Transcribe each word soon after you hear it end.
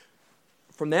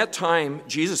From that time,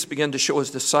 Jesus began to show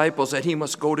his disciples that he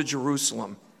must go to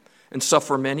Jerusalem and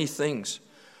suffer many things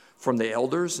from the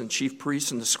elders and chief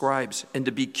priests and the scribes, and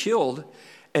to be killed,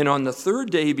 and on the third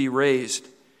day be raised.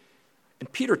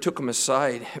 And Peter took him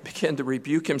aside and began to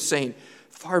rebuke him, saying,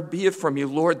 "Far be it from you,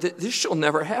 Lord, this shall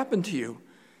never happen to you."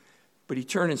 But he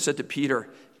turned and said to Peter,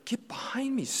 "Get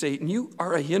behind me, Satan. You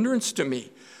are a hindrance to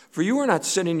me, for you are not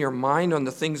setting your mind on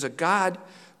the things of God,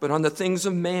 but on the things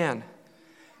of man."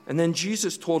 And then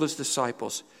Jesus told his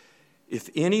disciples,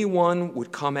 "If anyone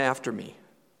would come after me,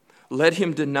 let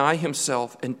him deny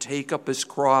himself and take up his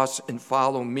cross and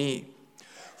follow me.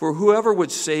 For whoever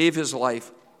would save his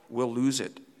life will lose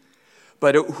it.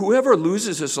 But whoever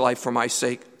loses his life for my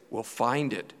sake will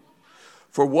find it.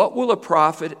 For what will it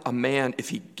profit a man if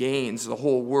he gains the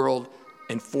whole world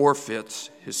and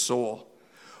forfeits his soul?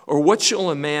 Or what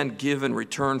shall a man give in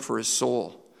return for his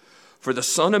soul? For the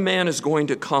Son of Man is going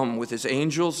to come with his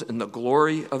angels in the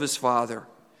glory of his Father,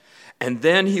 and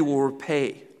then he will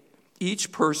repay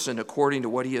each person according to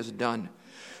what he has done.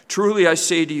 Truly I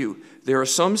say to you, there are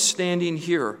some standing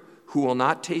here who will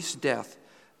not taste death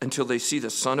until they see the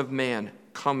Son of Man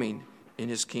coming in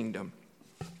his kingdom."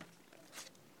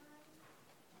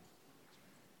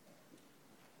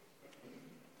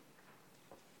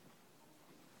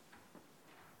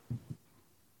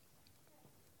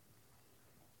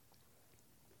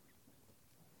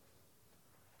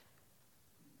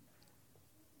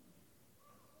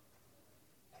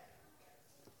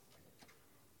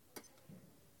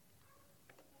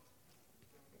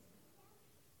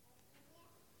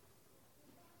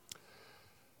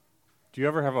 Do you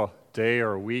ever have a day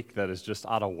or a week that is just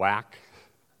out of whack?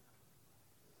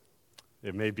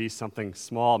 It may be something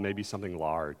small, it may be something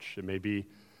large. It may be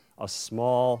a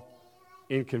small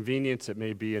inconvenience, it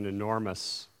may be an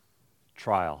enormous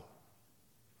trial.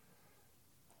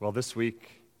 Well, this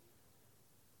week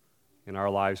in our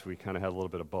lives, we kind of had a little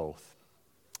bit of both.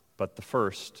 But the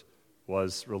first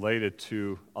was related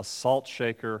to a salt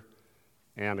shaker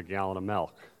and a gallon of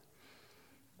milk.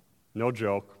 No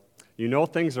joke. You know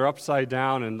things are upside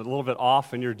down and a little bit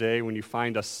off in your day when you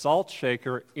find a salt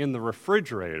shaker in the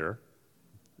refrigerator,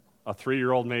 a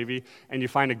 3-year-old maybe, and you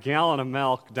find a gallon of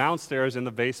milk downstairs in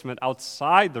the basement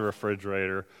outside the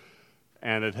refrigerator,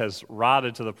 and it has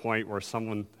rotted to the point where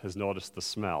someone has noticed the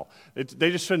smell. They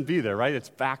just shouldn't be there, right? It's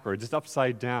backwards. It's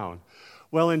upside down.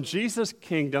 Well, in Jesus'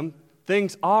 kingdom,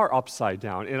 things are upside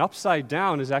down, and upside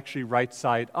down is actually right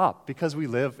side up because we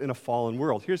live in a fallen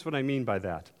world. Here's what I mean by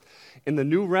that. In the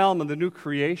new realm of the new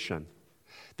creation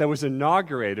that was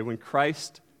inaugurated when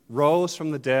Christ rose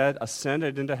from the dead,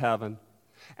 ascended into heaven,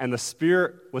 and the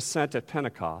Spirit was sent at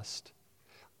Pentecost,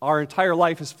 our entire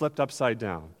life is flipped upside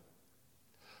down.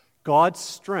 God's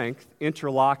strength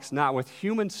interlocks not with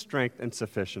human strength and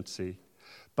sufficiency,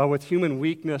 but with human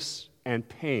weakness and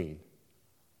pain.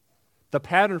 The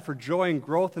pattern for joy and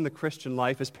growth in the Christian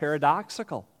life is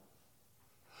paradoxical.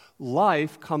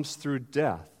 Life comes through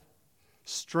death.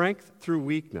 Strength through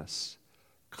weakness,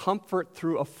 comfort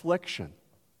through affliction.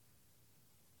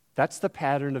 That's the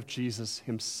pattern of Jesus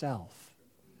himself.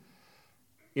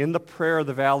 In the prayer of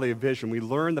the Valley of Vision, we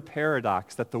learn the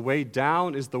paradox that the way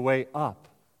down is the way up,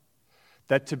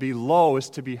 that to be low is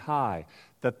to be high,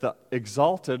 that the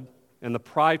exalted and the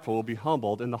prideful will be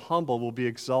humbled, and the humble will be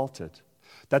exalted,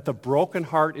 that the broken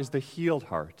heart is the healed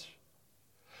heart,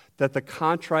 that the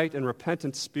contrite and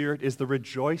repentant spirit is the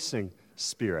rejoicing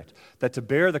spirit, that to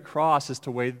bear the cross is to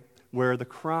wear the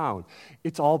crown.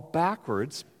 It's all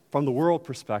backwards from the world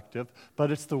perspective,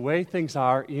 but it's the way things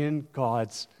are in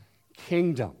God's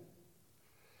kingdom.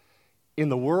 In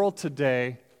the world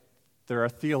today, there are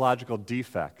theological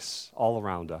defects all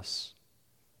around us.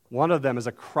 One of them is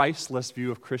a Christless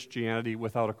view of Christianity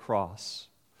without a cross.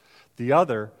 The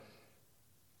other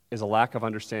is a lack of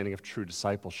understanding of true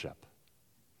discipleship.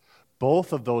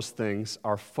 Both of those things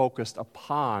are focused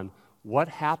upon what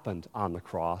happened on the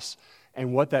cross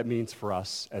and what that means for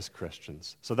us as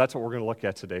Christians. So that's what we're going to look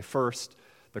at today. First,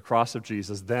 the cross of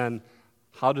Jesus. Then,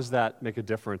 how does that make a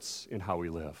difference in how we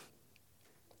live?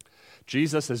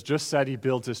 Jesus has just said he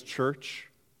builds his church,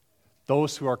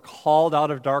 those who are called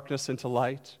out of darkness into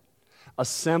light,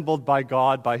 assembled by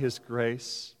God by his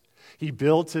grace. He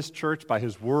builds his church by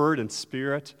his word and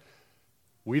spirit.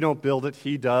 We don't build it,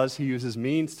 he does. He uses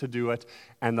means to do it.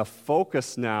 And the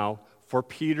focus now for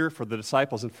Peter, for the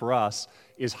disciples, and for us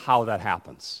is how that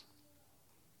happens.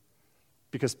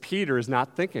 Because Peter is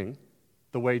not thinking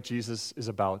the way Jesus is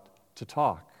about to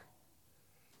talk.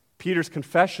 Peter's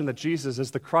confession that Jesus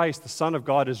is the Christ, the Son of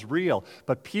God, is real,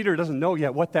 but Peter doesn't know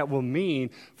yet what that will mean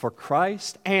for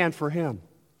Christ and for him.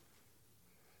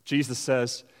 Jesus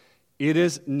says, It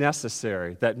is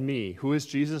necessary that me, who is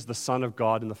Jesus, the Son of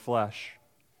God in the flesh,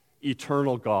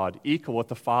 eternal God, equal with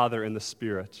the Father in the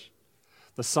Spirit,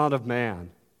 the Son of Man,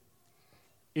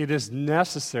 it is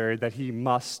necessary that he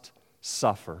must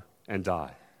suffer and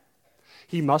die.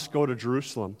 He must go to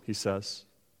Jerusalem, he says.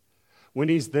 When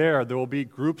he's there will be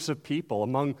groups of people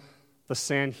among the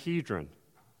Sanhedrin,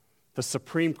 the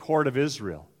Supreme Court of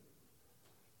Israel,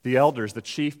 the elders, the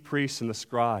chief priests, and the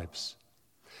scribes.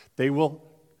 They will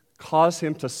cause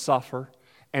him to suffer,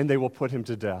 and they will put him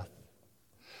to death.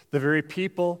 The very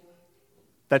people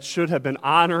that should have been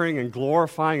honoring and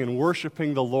glorifying and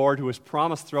worshiping the Lord who is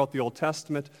promised throughout the Old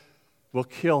Testament will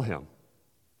kill him.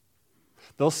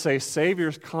 They'll say,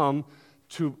 Saviors come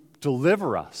to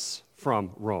deliver us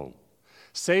from Rome.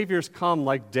 Saviors come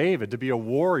like David to be a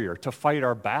warrior, to fight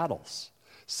our battles.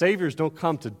 Saviors don't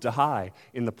come to die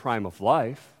in the prime of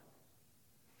life.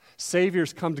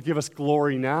 Saviors come to give us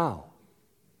glory now,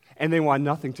 and they want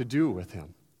nothing to do with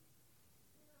him.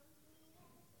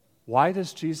 Why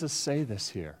does Jesus say this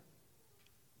here?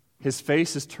 His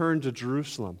face is turned to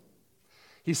Jerusalem.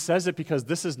 He says it because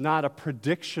this is not a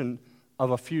prediction of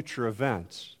a future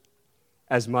event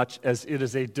as much as it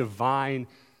is a divine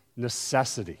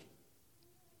necessity.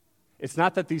 It's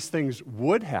not that these things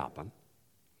would happen.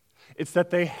 It's that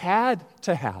they had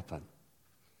to happen.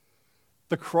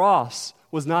 The cross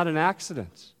was not an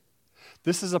accident.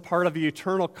 This is a part of the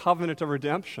eternal covenant of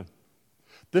redemption.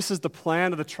 This is the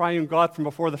plan of the triune God from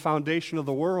before the foundation of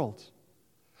the world.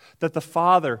 That the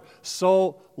Father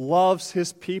so loves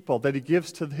his people that he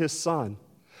gives to his Son.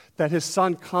 That his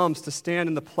Son comes to stand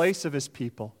in the place of his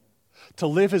people. To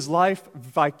live his life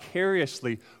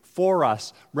vicariously for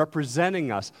us,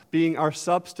 representing us, being our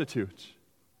substitute.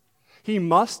 He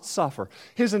must suffer.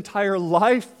 His entire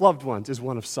life, loved ones, is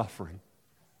one of suffering.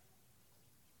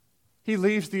 He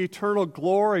leaves the eternal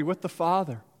glory with the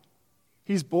Father.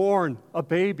 He's born a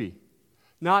baby,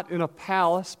 not in a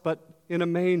palace, but in a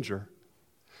manger.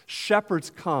 Shepherds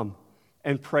come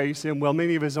and praise him, while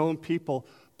many of his own people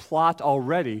plot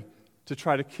already to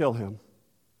try to kill him.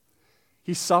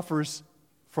 He suffers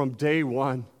from day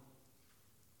one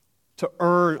to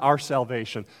earn our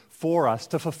salvation for us,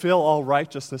 to fulfill all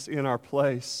righteousness in our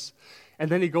place. And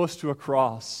then he goes to a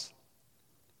cross.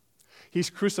 He's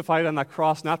crucified on that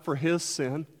cross not for his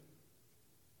sin.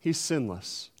 He's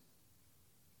sinless.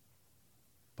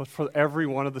 But for every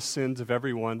one of the sins of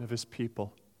every one of his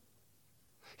people.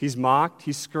 He's mocked,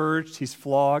 he's scourged, he's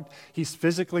flogged, he's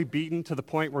physically beaten to the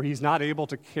point where he's not able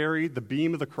to carry the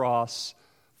beam of the cross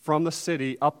from the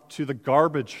city up to the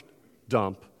garbage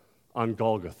dump on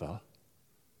Golgotha.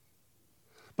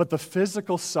 But the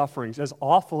physical sufferings, as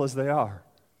awful as they are,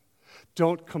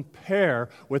 don't compare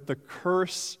with the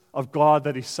curse of God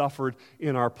that he suffered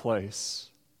in our place,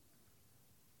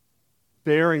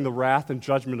 bearing the wrath and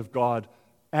judgment of God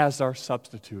as our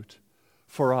substitute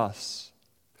for us.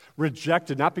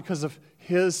 Rejected, not because of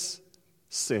his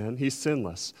sin, he's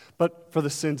sinless, but for the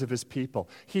sins of his people.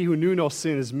 He who knew no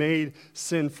sin is made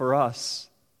sin for us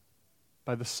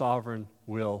by the sovereign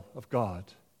will of God.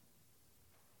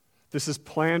 This is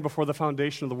planned before the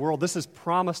foundation of the world. This is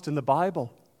promised in the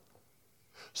Bible.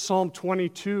 Psalm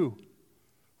 22,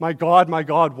 my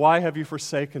God, why have you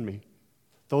forsaken me?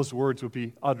 Those words would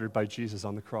be uttered by Jesus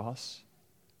on the cross.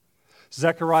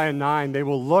 Zechariah 9, they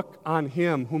will look on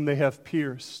him whom they have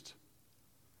pierced.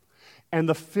 And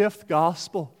the fifth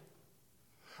gospel,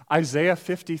 Isaiah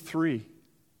 53.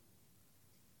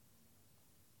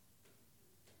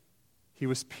 He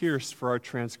was pierced for our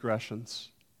transgressions.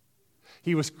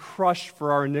 He was crushed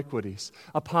for our iniquities.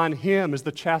 Upon him is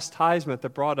the chastisement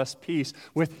that brought us peace.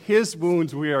 With his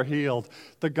wounds we are healed.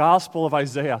 The gospel of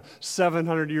Isaiah,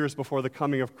 700 years before the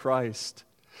coming of Christ.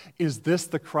 Is this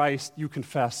the Christ you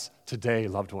confess today,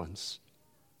 loved ones?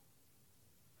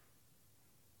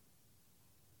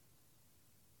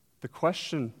 The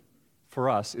question for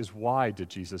us is, why did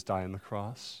Jesus die on the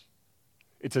cross?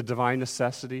 It's a divine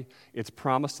necessity. It's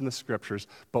promised in the Scriptures.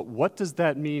 But what does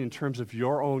that mean in terms of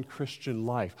your own Christian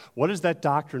life? What does that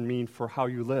doctrine mean for how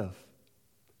you live?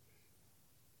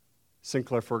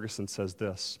 Sinclair Ferguson says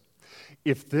this: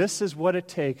 if this is what it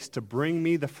takes to bring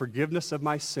me the forgiveness of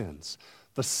my sins,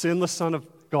 the sinless Son of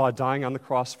God dying on the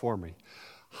cross for me,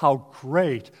 how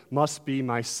great must be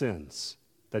my sins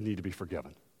that need to be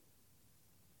forgiven.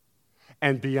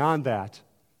 And beyond that,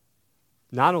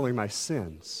 not only my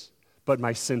sins, but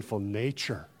my sinful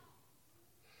nature.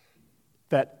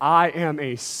 That I am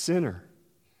a sinner.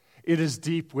 It is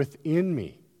deep within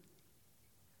me.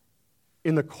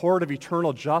 In the court of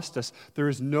eternal justice, there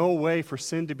is no way for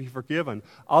sin to be forgiven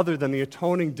other than the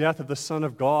atoning death of the Son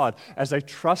of God as I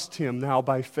trust him now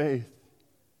by faith.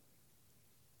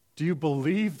 Do you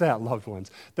believe that, loved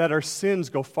ones? That our sins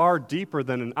go far deeper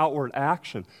than an outward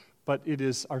action, but it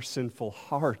is our sinful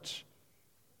heart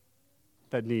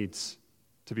that needs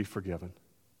to be forgiven.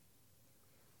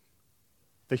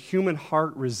 The human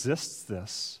heart resists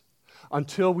this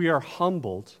until we are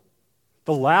humbled.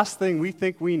 The last thing we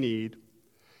think we need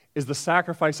is the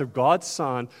sacrifice of God's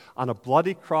Son on a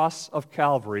bloody cross of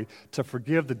Calvary to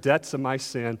forgive the debts of my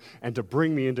sin and to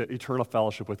bring me into eternal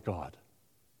fellowship with God.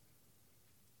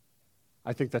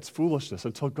 I think that's foolishness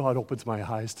until God opens my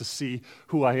eyes to see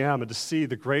who I am and to see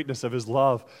the greatness of His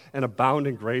love and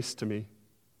abounding grace to me.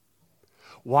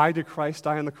 Why did Christ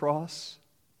die on the cross?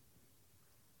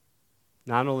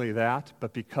 Not only that,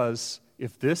 but because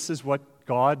if this is what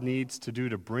God needs to do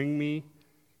to bring me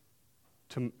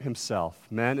to Himself,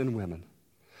 men and women,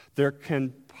 there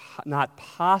can not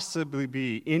possibly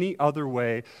be any other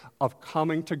way of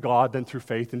coming to God than through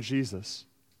faith in Jesus.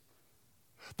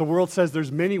 The world says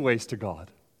there's many ways to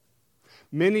God,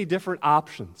 many different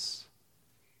options.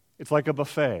 It's like a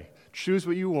buffet. Choose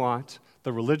what you want,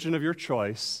 the religion of your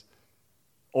choice,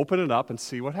 open it up and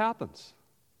see what happens.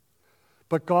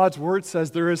 But God's word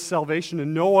says there is salvation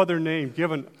in no other name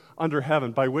given under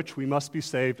heaven by which we must be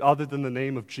saved other than the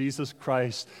name of Jesus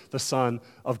Christ, the Son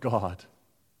of God.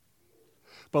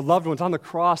 But loved ones, on the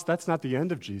cross, that's not the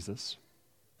end of Jesus.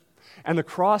 And the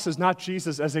cross is not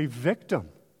Jesus as a victim.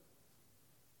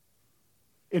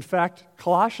 In fact,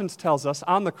 Colossians tells us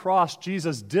on the cross,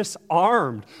 Jesus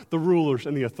disarmed the rulers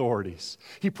and the authorities.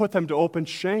 He put them to open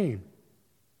shame.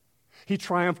 He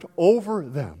triumphed over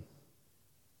them.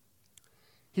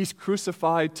 He's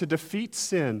crucified to defeat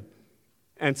sin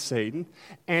and Satan,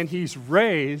 and He's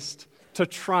raised to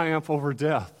triumph over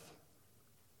death.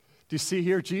 Do you see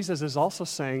here? Jesus is also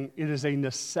saying it is a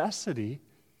necessity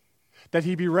that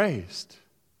He be raised.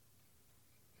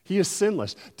 He is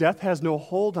sinless. Death has no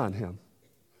hold on Him.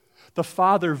 The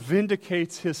Father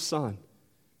vindicates His Son,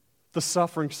 the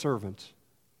suffering servant,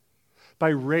 by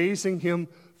raising Him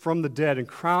from the dead and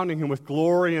crowning Him with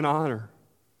glory and honor.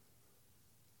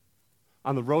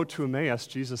 On the road to Emmaus,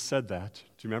 Jesus said that. Do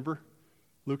you remember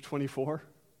Luke 24?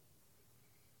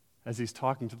 As He's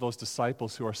talking to those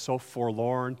disciples who are so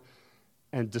forlorn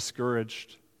and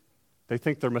discouraged. They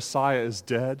think their Messiah is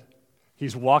dead.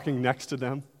 He's walking next to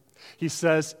them. He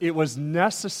says it was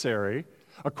necessary,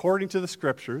 according to the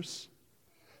Scriptures,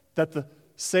 that the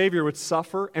Savior would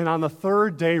suffer and on the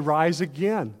third day rise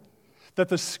again, that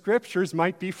the Scriptures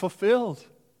might be fulfilled.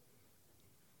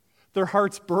 Their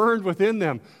hearts burned within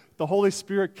them. The Holy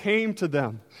Spirit came to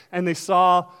them, and they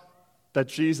saw that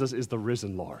Jesus is the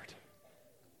risen Lord.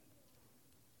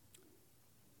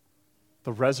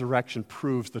 The resurrection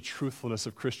proves the truthfulness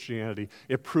of Christianity.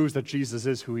 It proves that Jesus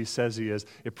is who He says He is.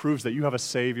 It proves that you have a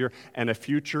Savior and a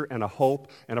future and a hope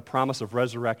and a promise of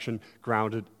resurrection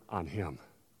grounded on Him.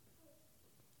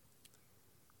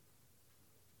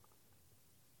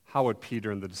 How would Peter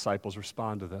and the disciples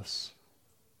respond to this?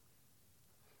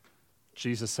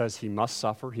 Jesus says He must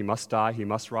suffer, He must die, He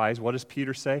must rise. What does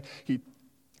Peter say? He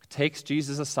takes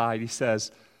Jesus aside. He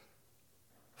says,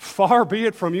 "Far be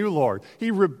it from you, Lord."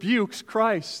 He rebukes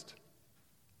Christ.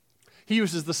 He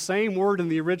uses the same word in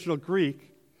the original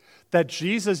Greek that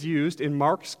Jesus used in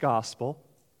Mark's gospel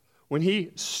when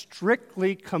He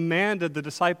strictly commanded the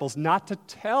disciples not to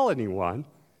tell anyone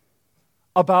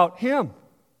about Him.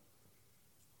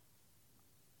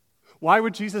 Why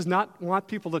would Jesus not want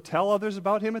people to tell others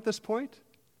about Him at this point?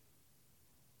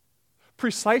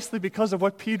 Precisely because of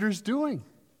what Peter's doing.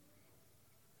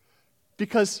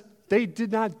 Because they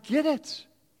did not get it.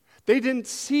 They didn't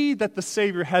see that the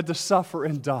Savior had to suffer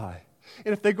and die.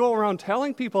 And if they go around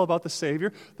telling people about the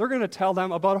Savior, they're going to tell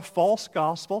them about a false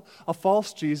gospel, a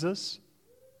false Jesus,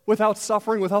 without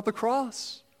suffering, without the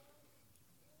cross.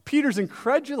 Peter's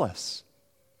incredulous.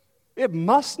 It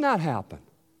must not happen.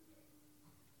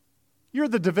 You're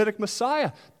the Davidic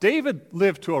Messiah. David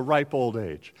lived to a ripe old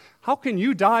age. How can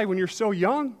you die when you're so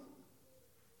young?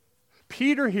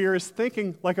 Peter here is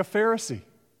thinking like a Pharisee,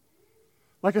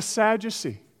 like a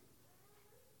Sadducee.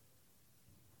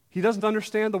 He doesn't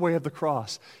understand the way of the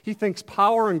cross. He thinks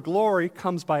power and glory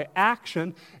comes by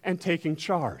action and taking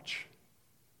charge.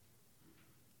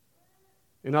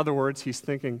 In other words, he's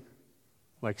thinking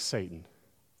like Satan.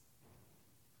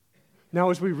 Now,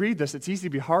 as we read this, it's easy to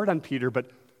be hard on Peter,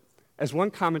 but as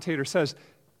one commentator says,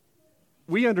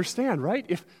 we understand, right?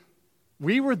 If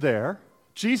we were there,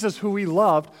 Jesus, who we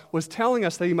loved, was telling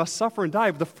us that He must suffer and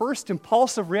die, the first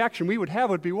impulsive reaction we would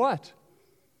have would be what?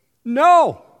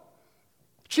 No!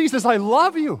 Jesus, I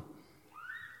love you.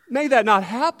 May that not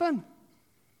happen.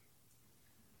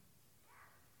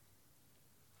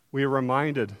 We are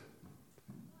reminded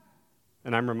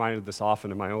and I'm reminded of this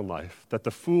often in my own life, that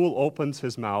the fool opens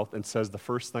his mouth and says the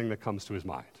first thing that comes to his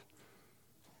mind.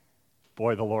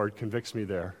 Boy, the Lord convicts me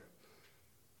there.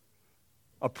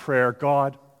 A prayer,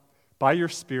 God, by your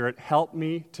Spirit, help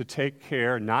me to take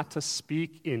care not to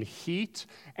speak in heat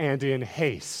and in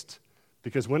haste,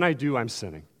 because when I do, I'm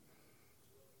sinning.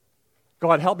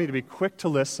 God, help me to be quick to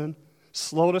listen,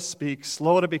 slow to speak,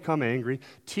 slow to become angry,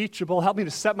 teachable. Help me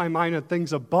to set my mind on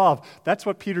things above. That's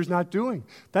what Peter's not doing.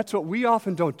 That's what we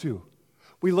often don't do.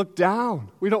 We look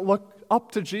down. We don't look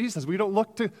up to Jesus. We don't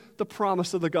look to the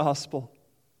promise of the gospel.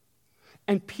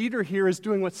 And Peter here is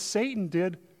doing what Satan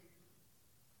did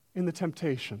in the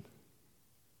temptation.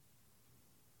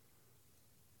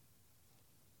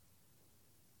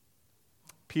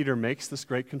 Peter makes this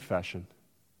great confession.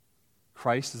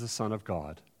 Christ is the Son of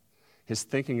God. His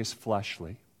thinking is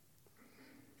fleshly.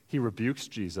 He rebukes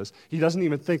Jesus. He doesn't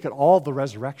even think at all of the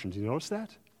resurrection. Do you notice that?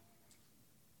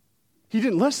 He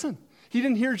didn't listen. He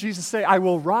didn't hear Jesus say, I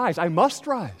will rise, I must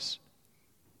rise.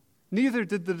 Neither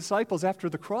did the disciples after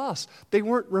the cross. They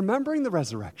weren't remembering the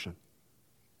resurrection.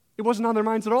 It wasn't on their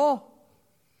minds at all.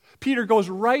 Peter goes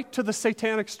right to the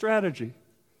satanic strategy.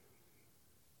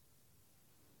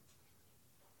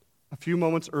 A few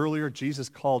moments earlier, Jesus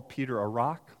called Peter a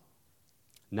rock.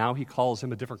 Now he calls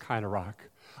him a different kind of rock,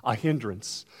 a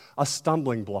hindrance, a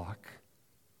stumbling block.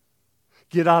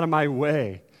 Get out of my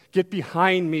way. Get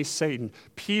behind me, Satan.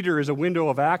 Peter is a window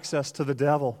of access to the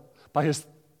devil by his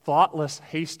thoughtless,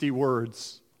 hasty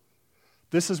words.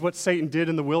 This is what Satan did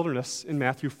in the wilderness in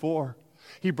Matthew 4.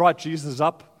 He brought Jesus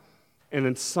up and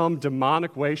in some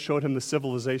demonic way showed him the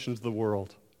civilizations of the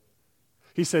world.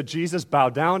 He said, Jesus, bow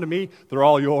down to me. They're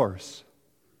all yours.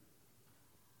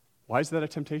 Why is that a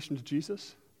temptation to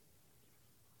Jesus?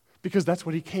 Because that's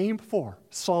what he came for.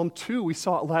 Psalm 2, we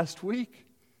saw it last week.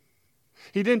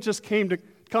 He didn't just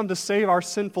come to save our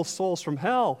sinful souls from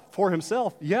hell for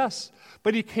himself, yes,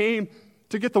 but he came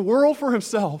to get the world for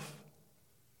himself.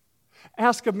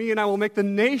 Ask of me, and I will make the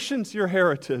nations your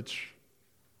heritage,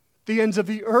 the ends of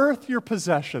the earth your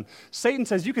possession. Satan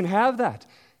says, you can have that.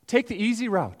 Take the easy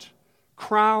route.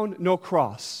 Crown, no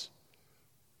cross.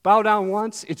 Bow down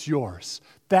once, it's yours.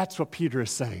 That's what Peter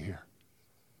is saying here.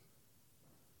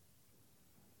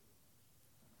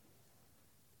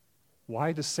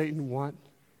 Why does Satan want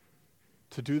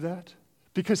to do that?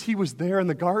 Because he was there in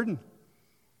the garden.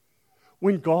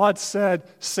 When God said,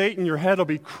 Satan, your head will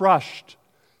be crushed,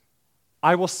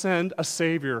 I will send a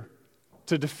Savior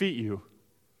to defeat you.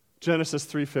 Genesis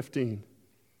 3:15.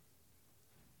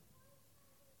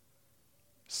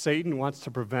 Satan wants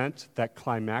to prevent that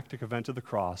climactic event of the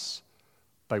cross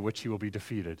by which he will be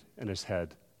defeated and his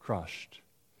head crushed.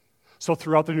 So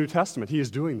throughout the New Testament, he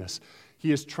is doing this.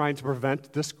 He is trying to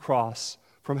prevent this cross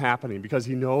from happening because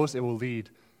he knows it will lead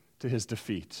to his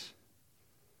defeat.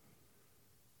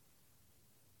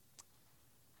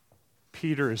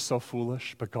 Peter is so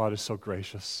foolish, but God is so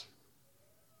gracious.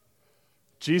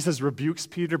 Jesus rebukes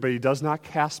Peter, but he does not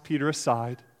cast Peter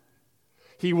aside.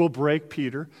 He will break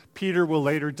Peter. Peter will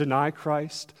later deny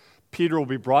Christ. Peter will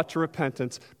be brought to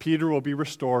repentance. Peter will be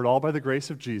restored, all by the grace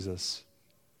of Jesus.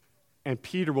 And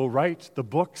Peter will write the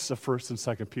books of 1st and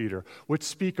 2nd Peter, which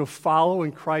speak of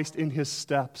following Christ in his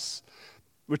steps,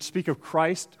 which speak of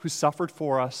Christ who suffered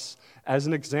for us as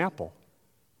an example,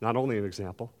 not only an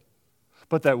example,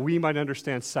 but that we might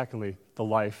understand, secondly, the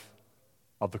life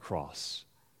of the cross,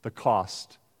 the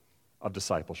cost of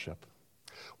discipleship.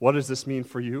 What does this mean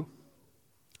for you?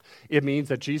 It means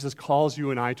that Jesus calls you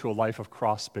and I to a life of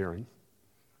cross-bearing.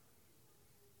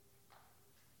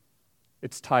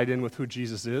 It's tied in with who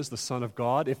Jesus is, the Son of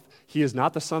God. If he is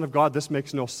not the Son of God, this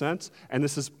makes no sense, and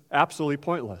this is absolutely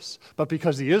pointless. But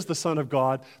because he is the Son of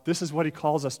God, this is what he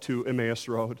calls us to Emmaus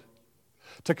Road.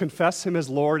 To confess him as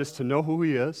Lord is to know who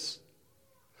he is,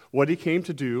 what he came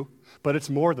to do, but it's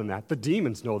more than that. The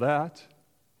demons know that.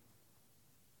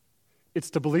 It's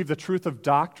to believe the truth of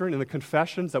doctrine and the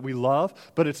confessions that we love,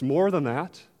 but it's more than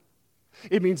that.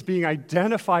 It means being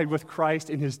identified with Christ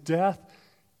in his death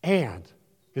and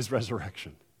his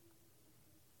resurrection.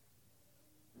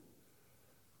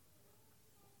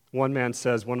 One man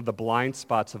says one of the blind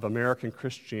spots of American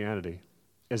Christianity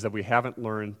is that we haven't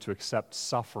learned to accept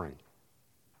suffering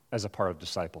as a part of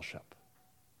discipleship.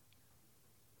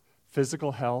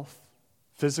 Physical health,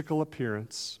 physical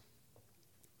appearance,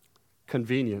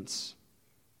 convenience,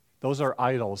 those are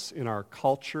idols in our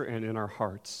culture and in our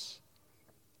hearts.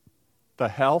 The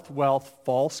health, wealth,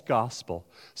 false gospel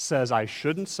says I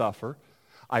shouldn't suffer,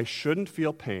 I shouldn't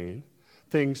feel pain,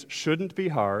 things shouldn't be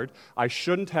hard, I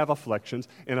shouldn't have afflictions,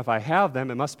 and if I have them,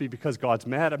 it must be because God's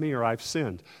mad at me or I've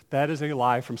sinned. That is a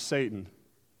lie from Satan.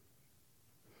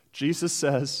 Jesus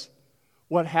says,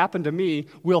 what happened to me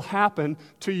will happen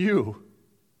to you.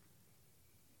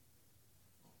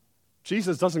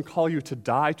 Jesus doesn't call you to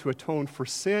die to atone for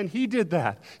sin. He did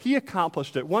that. He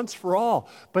accomplished it once for all.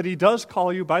 But he does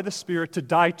call you by the Spirit to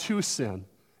die to sin,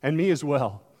 and me as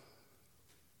well.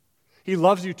 He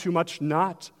loves you too much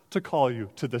not to call you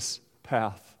to this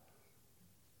path.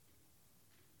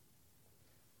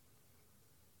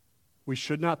 We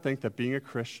should not think that being a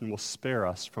Christian will spare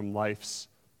us from life's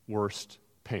worst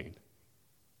pain.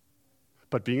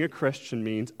 But being a Christian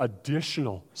means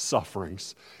additional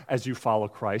sufferings as you follow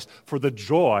Christ for the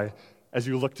joy as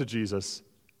you look to Jesus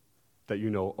that you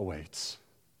know awaits.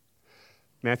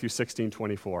 Matthew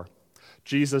 16:24.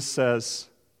 Jesus says,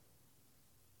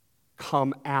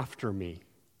 "Come after me."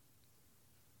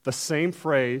 The same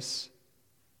phrase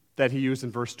that he used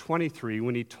in verse 23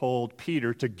 when he told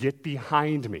Peter to get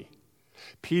behind me.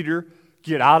 Peter,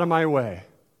 get out of my way.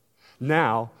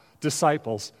 Now,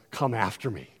 disciples, come after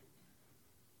me.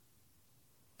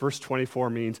 Verse 24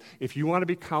 means if you want to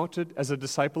be counted as a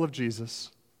disciple of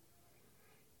Jesus,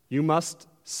 you must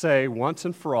say once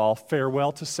and for all,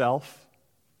 farewell to self,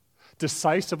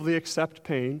 decisively accept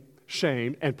pain,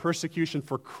 shame, and persecution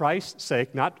for Christ's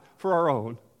sake, not for our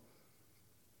own,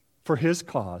 for his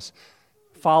cause.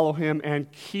 Follow him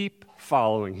and keep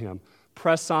following him.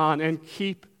 Press on and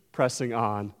keep pressing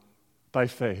on by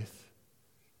faith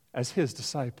as his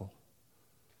disciple.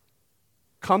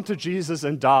 Come to Jesus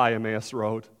and die, Emmaus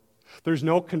wrote. There's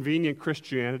no convenient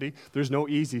Christianity. There's no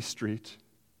easy street.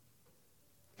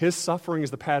 His suffering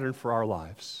is the pattern for our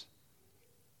lives.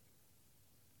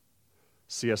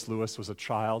 C.S. Lewis was a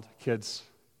child. Kids,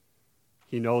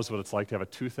 he knows what it's like to have a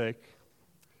toothache.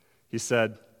 He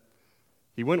said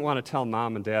he wouldn't want to tell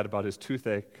mom and dad about his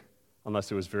toothache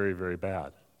unless it was very, very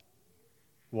bad.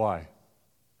 Why?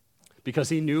 Because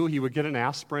he knew he would get an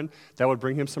aspirin that would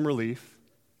bring him some relief.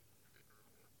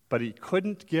 But he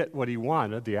couldn't get what he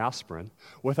wanted, the aspirin,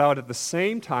 without at the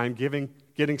same time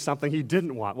getting something he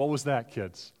didn't want. What was that,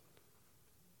 kids?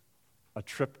 A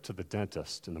trip to the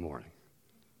dentist in the morning.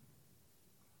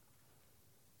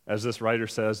 As this writer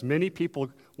says, many people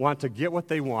want to get what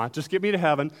they want. Just get me to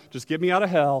heaven. Just get me out of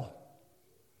hell.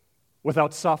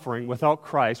 Without suffering, without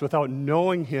Christ, without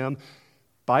knowing him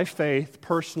by faith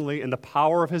personally in the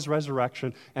power of his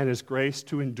resurrection and his grace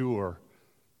to endure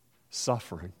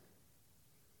suffering.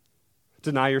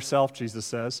 Deny yourself, Jesus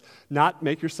says. Not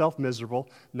make yourself miserable.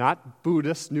 Not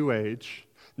Buddhist, New Age.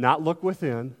 Not look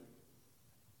within.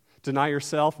 Deny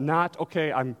yourself. Not,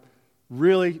 okay, I'm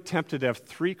really tempted to have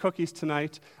 3 cookies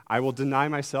tonight. I will deny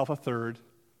myself a 3rd.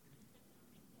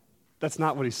 That's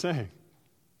not what he's saying.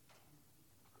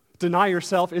 Deny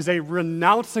yourself is a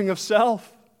renouncing of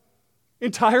self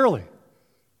entirely.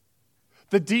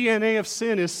 The DNA of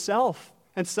sin is self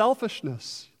and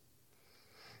selfishness.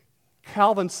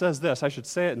 Calvin says this. I should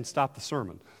say it and stop the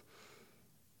sermon.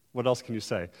 What else can you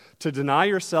say? To deny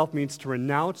yourself means to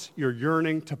renounce your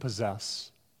yearning to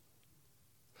possess,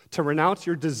 to renounce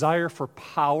your desire for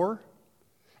power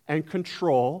and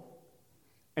control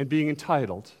and being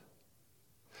entitled,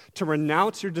 to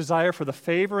renounce your desire for the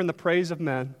favor and the praise of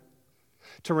men,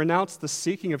 to renounce the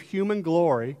seeking of human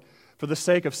glory for the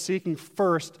sake of seeking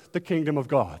first the kingdom of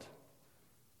God.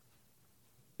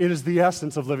 It is the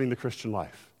essence of living the Christian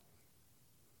life.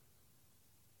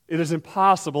 It is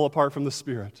impossible apart from the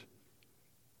Spirit.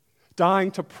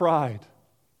 Dying to pride,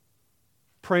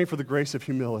 praying for the grace of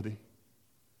humility.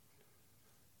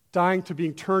 Dying to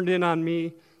being turned in on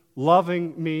me,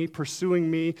 loving me, pursuing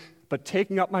me, but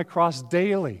taking up my cross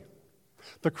daily.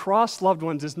 The cross, loved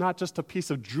ones, is not just a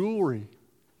piece of jewelry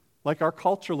like our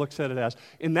culture looks at it as.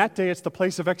 In that day, it's the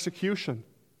place of execution.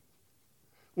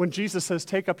 When Jesus says,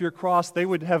 take up your cross, they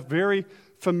would have very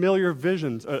familiar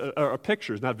visions,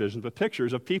 pictures, not visions, but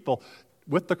pictures of people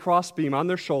with the crossbeam on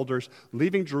their shoulders,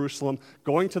 leaving Jerusalem,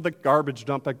 going to the garbage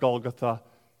dump at Golgotha,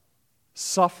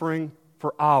 suffering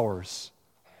for hours,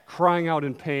 crying out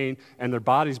in pain, and their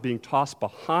bodies being tossed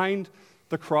behind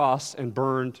the cross and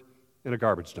burned in a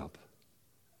garbage dump.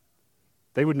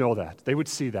 They would know that. They would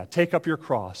see that. Take up your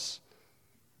cross.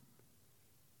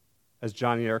 As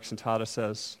Johnny Erickson Tada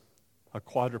says, a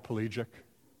quadriplegic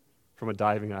from a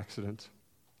diving accident.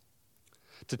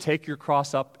 To take your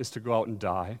cross up is to go out and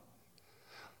die.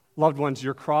 Loved ones,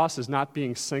 your cross is not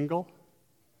being single.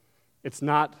 It's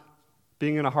not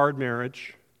being in a hard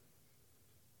marriage.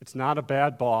 It's not a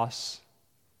bad boss.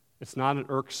 It's not an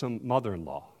irksome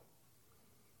mother-in-law.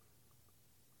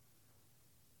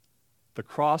 The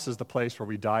cross is the place where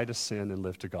we die to sin and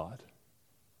live to God.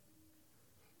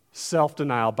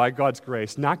 self-denial by God's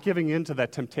grace, not giving in to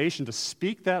that temptation to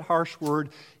speak that harsh word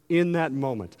in that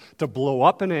moment, to blow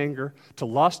up in anger, to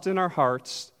lust in our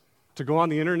hearts, to go on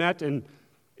the internet and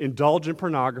indulge in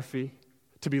pornography,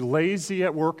 to be lazy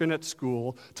at work and at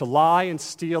school, to lie and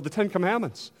steal, the Ten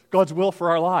Commandments, God's will for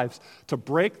our lives, to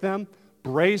break them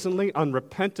brazenly,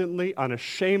 unrepentantly,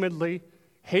 unashamedly,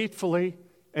 hatefully,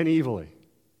 and evilly.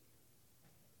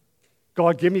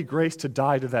 God, give me grace to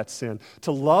die to that sin,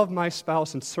 to love my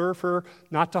spouse and serve her,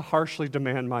 not to harshly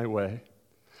demand my way,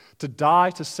 to die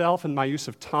to self and my use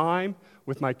of time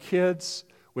with my kids,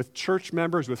 with church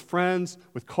members, with friends,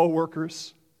 with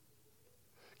coworkers.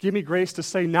 Give me grace to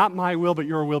say, not my will, but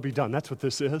your will be done. That's what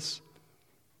this is.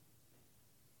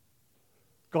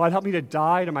 God, help me to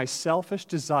die to my selfish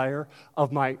desire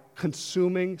of my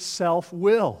consuming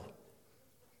self-will,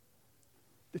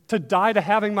 to die to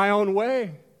having my own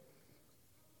way.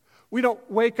 We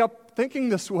don't wake up thinking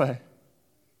this way.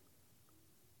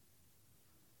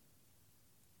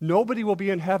 Nobody will be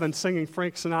in heaven singing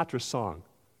Frank Sinatra's song,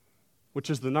 which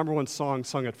is the number one song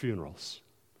sung at funerals.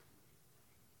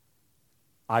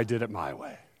 I did it my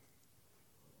way.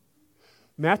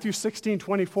 Matthew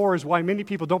 16:24 is why many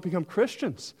people don't become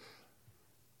Christians.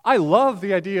 I love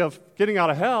the idea of getting out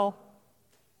of hell,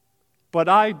 but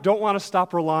I don't want to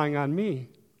stop relying on me.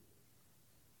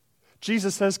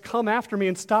 Jesus says, come after me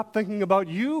and stop thinking about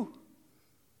you.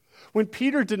 When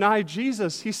Peter denied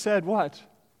Jesus, he said what?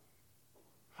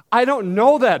 I don't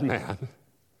know that man.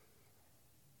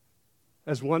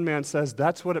 As one man says,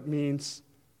 that's what it means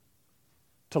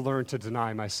to learn to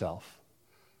deny myself.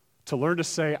 To learn to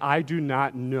say, I do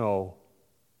not know,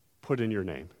 put in your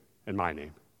name and my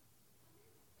name.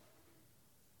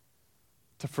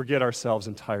 To forget ourselves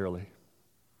entirely.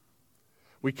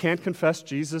 We can't confess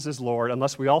Jesus as Lord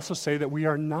unless we also say that we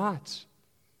are not.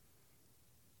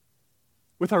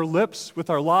 With our lips, with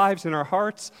our lives, in our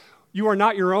hearts, you are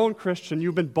not your own Christian.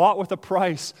 You've been bought with a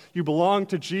price. You belong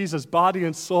to Jesus, body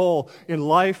and soul, in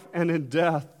life and in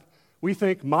death. We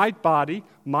think my body,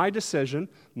 my decision,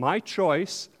 my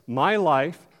choice, my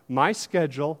life, my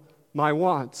schedule, my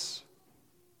wants.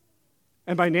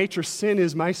 And by nature, sin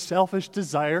is my selfish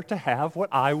desire to have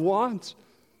what I want.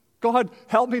 God,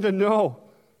 help me to know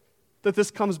that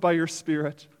this comes by your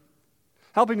Spirit.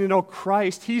 Help me to know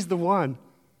Christ, He's the one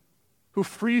who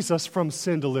frees us from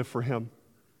sin to live for Him.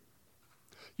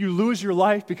 You lose your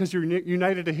life because you're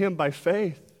united to Him by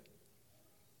faith.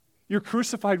 You're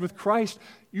crucified with Christ.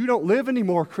 You don't live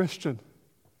anymore, Christian.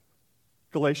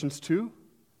 Galatians 2,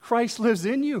 Christ lives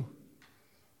in you.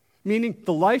 Meaning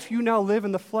the life you now live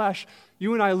in the flesh,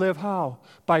 you and I live how?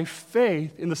 By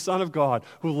faith in the Son of God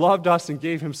who loved us and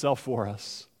gave Himself for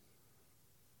us.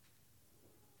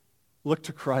 Look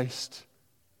to Christ.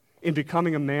 In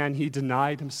becoming a man, He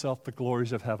denied Himself the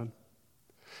glories of heaven.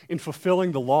 In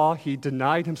fulfilling the law, He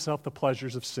denied Himself the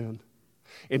pleasures of sin.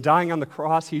 In dying on the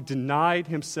cross, He denied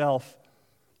Himself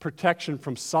protection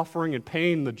from suffering and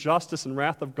pain, the justice and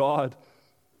wrath of God.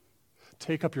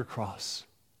 Take up your cross.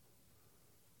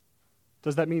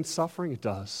 Does that mean suffering? It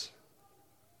does.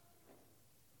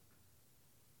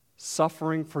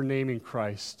 Suffering for naming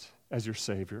Christ as your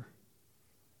Savior.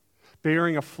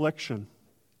 Bearing affliction,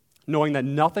 knowing that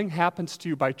nothing happens to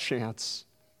you by chance.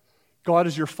 God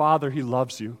is your Father. He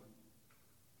loves you.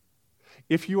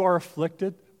 If you are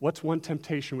afflicted, what's one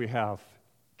temptation we have?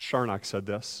 Charnock said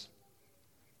this.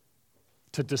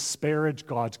 To disparage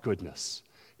God's goodness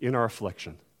in our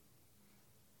affliction.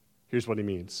 Here's what he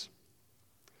means.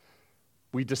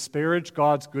 We disparage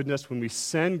God's goodness when we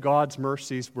send God's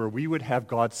mercies where we would have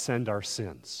God send our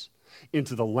sins,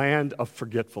 into the land of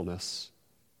forgetfulness.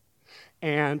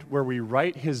 And where we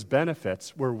write His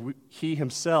benefits, where He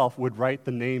Himself would write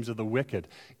the names of the wicked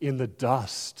in the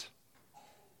dust.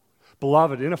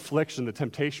 Beloved, in affliction, the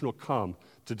temptation will come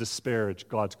to disparage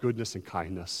God's goodness and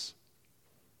kindness.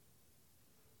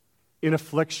 In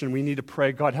affliction, we need to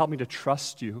pray, God, help me to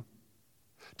trust you.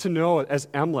 To know, as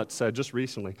Emlet said just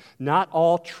recently, not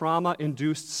all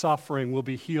trauma-induced suffering will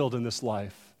be healed in this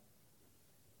life.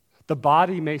 The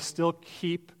body may still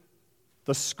keep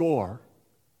the score.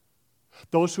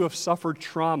 Those who have suffered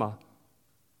trauma,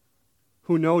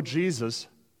 who know Jesus,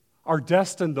 are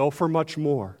destined, though, for much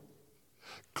more.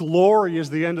 Glory is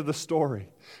the end of the story.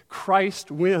 Christ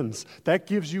wins. That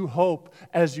gives you hope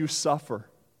as you suffer.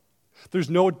 There's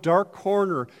no dark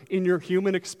corner in your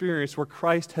human experience where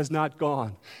Christ has not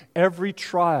gone. Every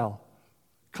trial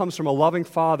comes from a loving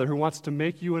Father who wants to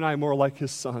make you and I more like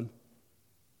His Son.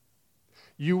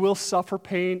 You will suffer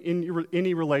pain in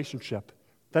any relationship.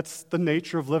 That's the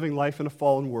nature of living life in a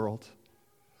fallen world.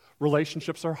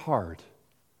 Relationships are hard.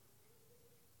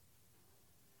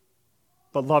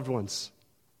 But loved ones,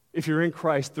 if you're in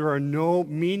Christ, there are no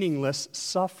meaningless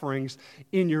sufferings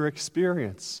in your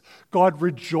experience. God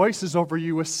rejoices over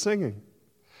you with singing.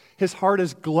 His heart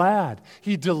is glad.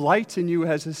 He delights in you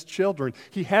as his children.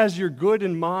 He has your good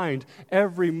in mind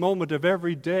every moment of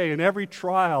every day, in every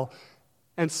trial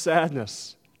and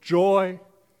sadness, joy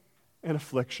and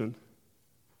affliction.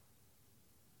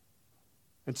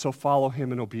 And so follow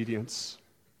him in obedience,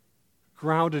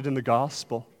 grounded in the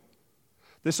gospel.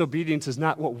 This obedience is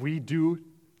not what we do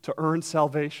to earn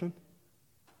salvation.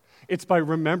 It's by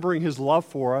remembering his love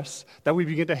for us that we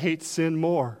begin to hate sin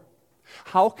more.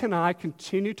 How can I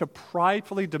continue to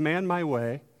pridefully demand my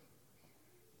way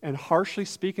and harshly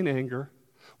speak in anger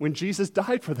when Jesus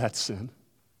died for that sin?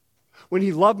 When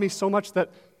he loved me so much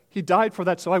that he died for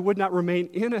that so I would not remain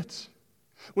in it?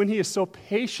 When he is so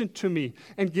patient to me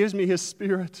and gives me his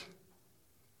Spirit?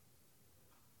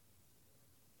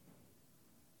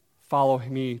 Follow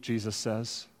me, Jesus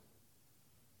says.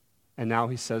 And now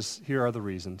he says, here are the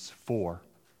reasons. 4,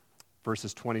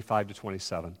 verses 25 to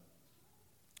 27.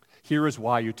 Here is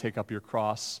why you take up your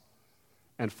cross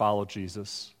and follow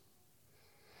Jesus.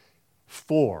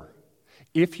 4,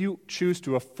 if you choose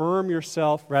to affirm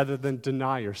yourself rather than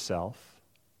deny yourself,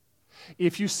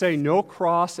 if you say no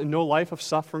cross and no life of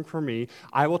suffering for me,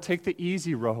 I will take the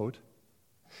easy road.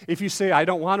 If you say, I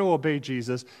don't want to obey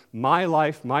Jesus, my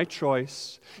life, my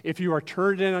choice, if you are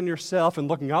turned in on yourself and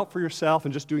looking out for yourself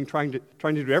and just trying to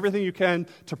do everything you can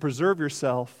to preserve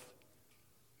yourself,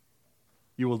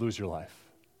 you will lose your life.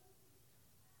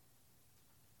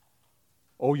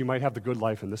 Oh, you might have the good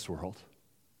life in this world.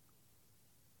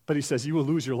 But he says you will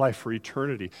lose your life for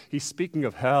eternity. He's speaking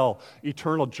of hell,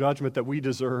 eternal judgment that we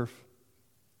deserve.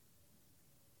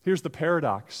 Here's the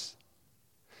paradox.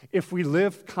 If we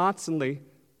live constantly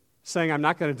saying, I'm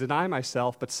not going to deny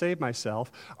myself, but save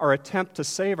myself, our attempt to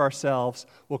save ourselves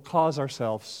will cause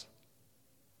ourselves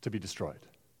to be destroyed.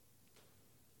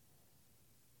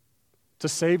 To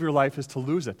save your life is to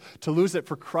lose it. To lose it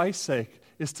for Christ's sake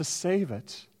is to save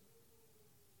it.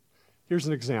 Here's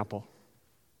an example.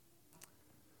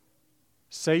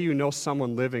 Say you know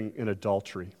someone living in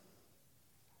adultery.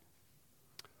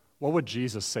 What would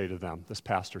Jesus say to them, this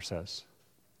pastor says?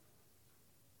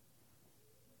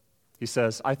 He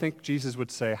says, I think Jesus would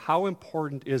say, how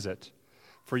important is it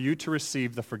for you to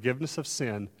receive the forgiveness of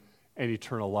sin and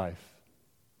eternal life?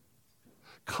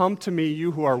 Come to me,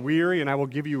 you who are weary, and I will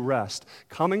give you rest.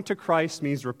 Coming to Christ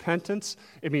means repentance.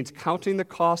 It means counting the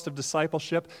cost of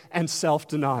discipleship and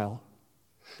self-denial.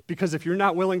 Because if you're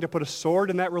not willing to put a sword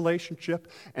in that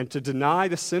relationship and to deny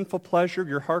the sinful pleasure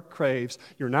your heart craves,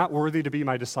 you're not worthy to be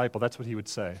my disciple. That's what he would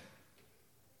say.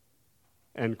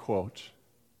 End quote.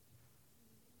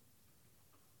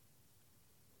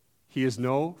 He is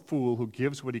no fool who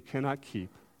gives what he cannot keep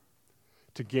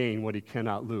to gain what he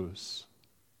cannot lose.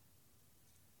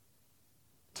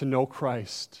 To know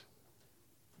Christ,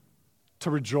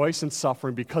 to rejoice in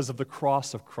suffering because of the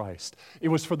cross of Christ. It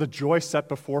was for the joy set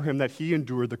before him that he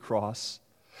endured the cross.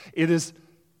 It is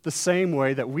the same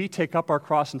way that we take up our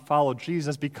cross and follow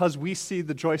Jesus because we see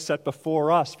the joy set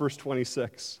before us, verse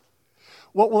 26.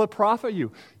 What will it profit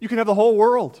you? You can have the whole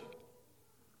world.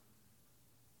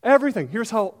 Everything. Here's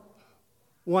how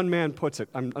one man puts it,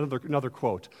 another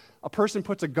quote. A person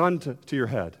puts a gun to your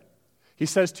head. He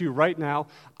says to you right now,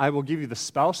 I will give you the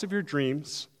spouse of your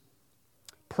dreams,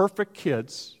 perfect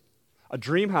kids, a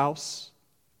dream house,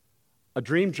 a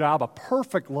dream job, a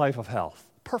perfect life of health.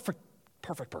 Perfect.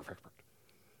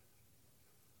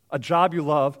 A job you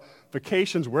love,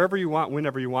 vacations wherever you want,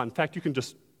 whenever you want. In fact, you can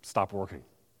just stop working.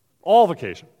 All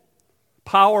vacation.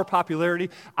 Power,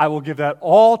 popularity, I will give that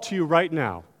all to you right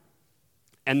now,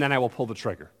 and then I will pull the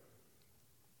trigger.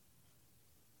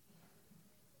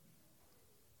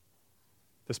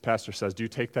 This pastor says, do you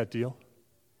take that deal?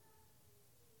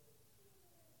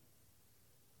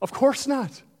 Of course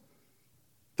not.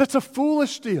 That's a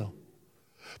foolish deal.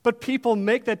 But people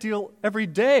make that deal every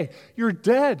day. You're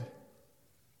dead.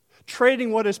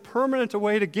 Trading what is permanent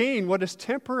away to gain what is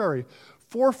temporary.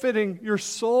 Forfeiting your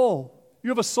soul. You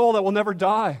have a soul that will never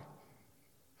die.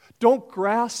 Don't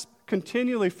grasp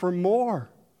continually for more.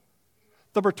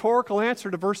 The rhetorical answer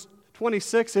to verse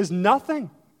 26 is nothing.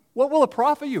 What will it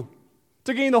profit you?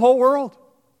 To gain the whole world?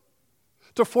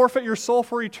 To forfeit your soul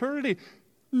for eternity?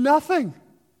 Nothing.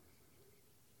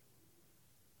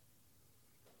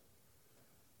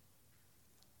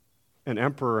 An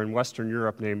emperor in Western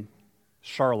Europe named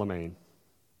Charlemagne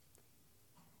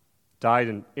died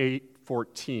in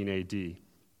 814 AD.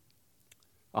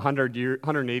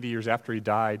 180 years after he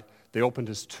died, they opened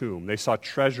his tomb. They saw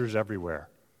treasures everywhere.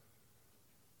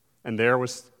 And there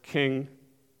was King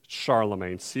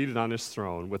Charlemagne seated on his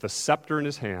throne with a scepter in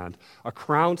his hand, a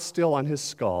crown still on his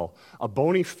skull, a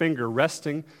bony finger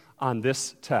resting on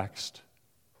this text.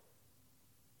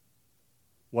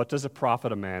 What does it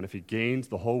profit a man if he gains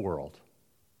the whole world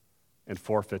and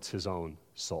forfeits his own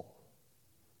soul?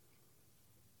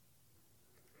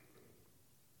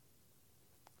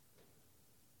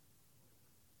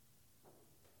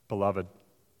 Beloved,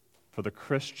 for the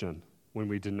Christian, when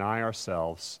we deny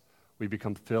ourselves, we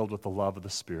become filled with the love of the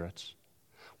Spirit.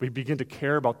 We begin to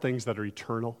care about things that are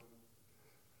eternal.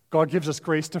 God gives us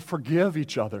grace to forgive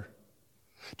each other,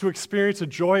 to experience a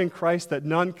joy in Christ that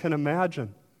none can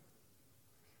imagine.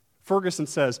 Ferguson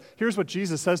says, here's what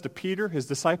Jesus says to Peter, his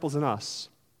disciples, and us.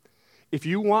 If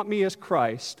you want me as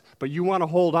Christ, but you want to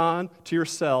hold on to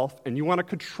yourself and you want to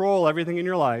control everything in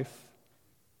your life,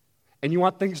 and you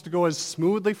want things to go as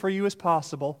smoothly for you as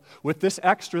possible, with this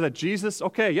extra that Jesus,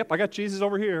 okay, yep, I got Jesus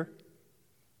over here.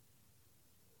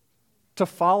 To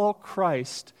follow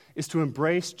Christ is to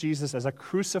embrace Jesus as a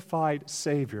crucified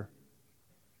Savior,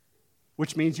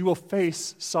 which means you will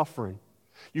face suffering.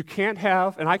 You can't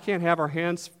have, and I can't have our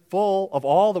hands full of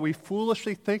all that we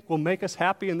foolishly think will make us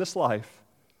happy in this life,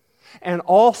 and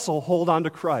also hold on to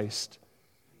Christ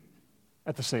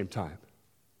at the same time.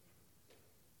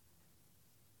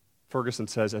 Ferguson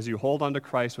says, as you hold on to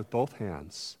Christ with both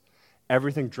hands,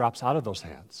 everything drops out of those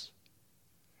hands,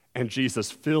 and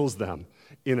Jesus fills them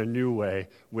in a new way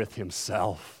with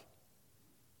himself.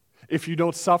 If you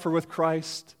don't suffer with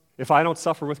Christ, if I don't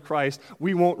suffer with Christ,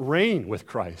 we won't reign with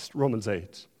Christ, Romans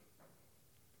 8.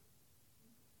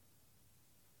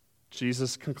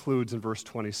 Jesus concludes in verse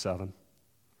 27.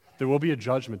 There will be a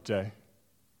judgment day.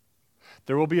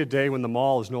 There will be a day when the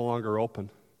mall is no longer open.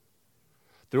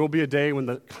 There will be a day when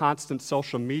the constant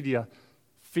social media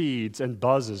feeds and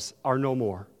buzzes are no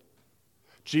more.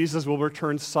 Jesus will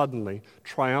return suddenly,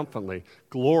 triumphantly,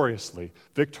 gloriously,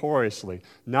 victoriously,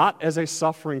 not as a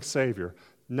suffering Savior,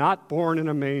 not born in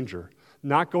a manger,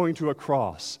 not going to a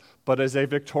cross, but as a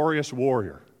victorious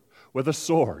warrior with a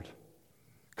sword,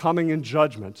 coming in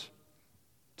judgment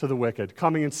to the wicked,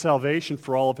 coming in salvation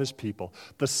for all of his people.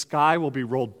 The sky will be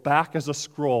rolled back as a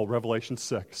scroll, Revelation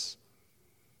 6.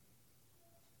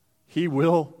 He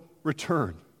will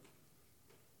return.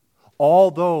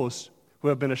 All those who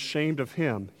have been ashamed of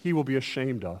him, he will be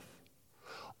ashamed of.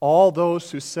 All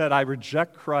those who said, I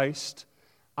reject Christ,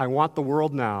 I want the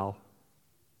world now,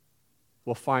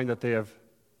 will find that they have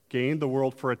gained the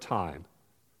world for a time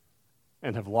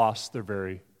and have lost their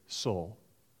very soul.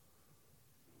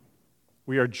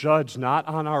 We are judged not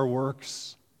on our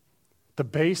works. The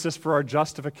basis for our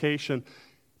justification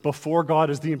before God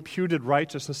is the imputed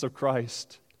righteousness of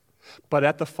Christ. But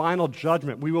at the final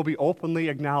judgment, we will be openly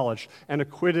acknowledged and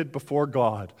acquitted before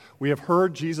God. We have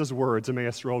heard Jesus' words,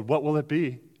 Emmaus Road. What will it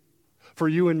be for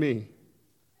you and me?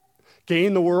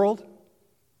 Gain the world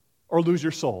or lose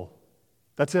your soul?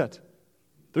 That's it.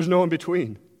 There's no in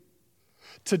between.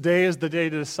 Today is the day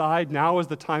to decide. Now is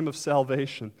the time of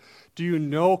salvation. Do you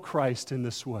know Christ in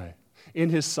this way, in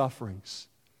his sufferings?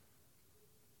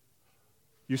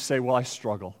 You say, well, I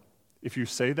struggle. If you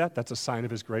say that, that's a sign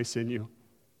of his grace in you.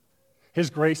 His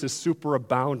grace is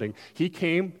superabounding. He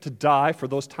came to die for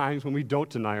those times when we don't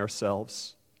deny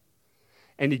ourselves.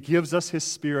 And he gives us his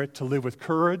Spirit to live with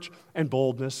courage and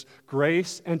boldness,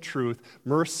 grace and truth,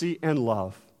 mercy and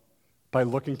love by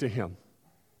looking to him.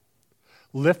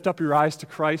 Lift up your eyes to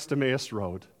Christ, Emmaus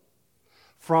Road.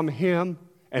 From him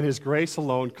and his grace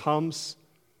alone comes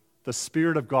the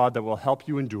Spirit of God that will help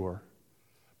you endure.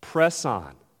 Press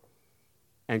on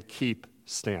and keep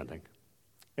standing.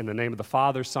 In the name of the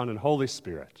Father, Son, and Holy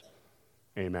Spirit,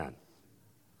 amen.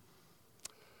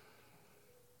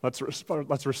 Let's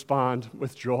respond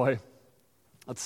with joy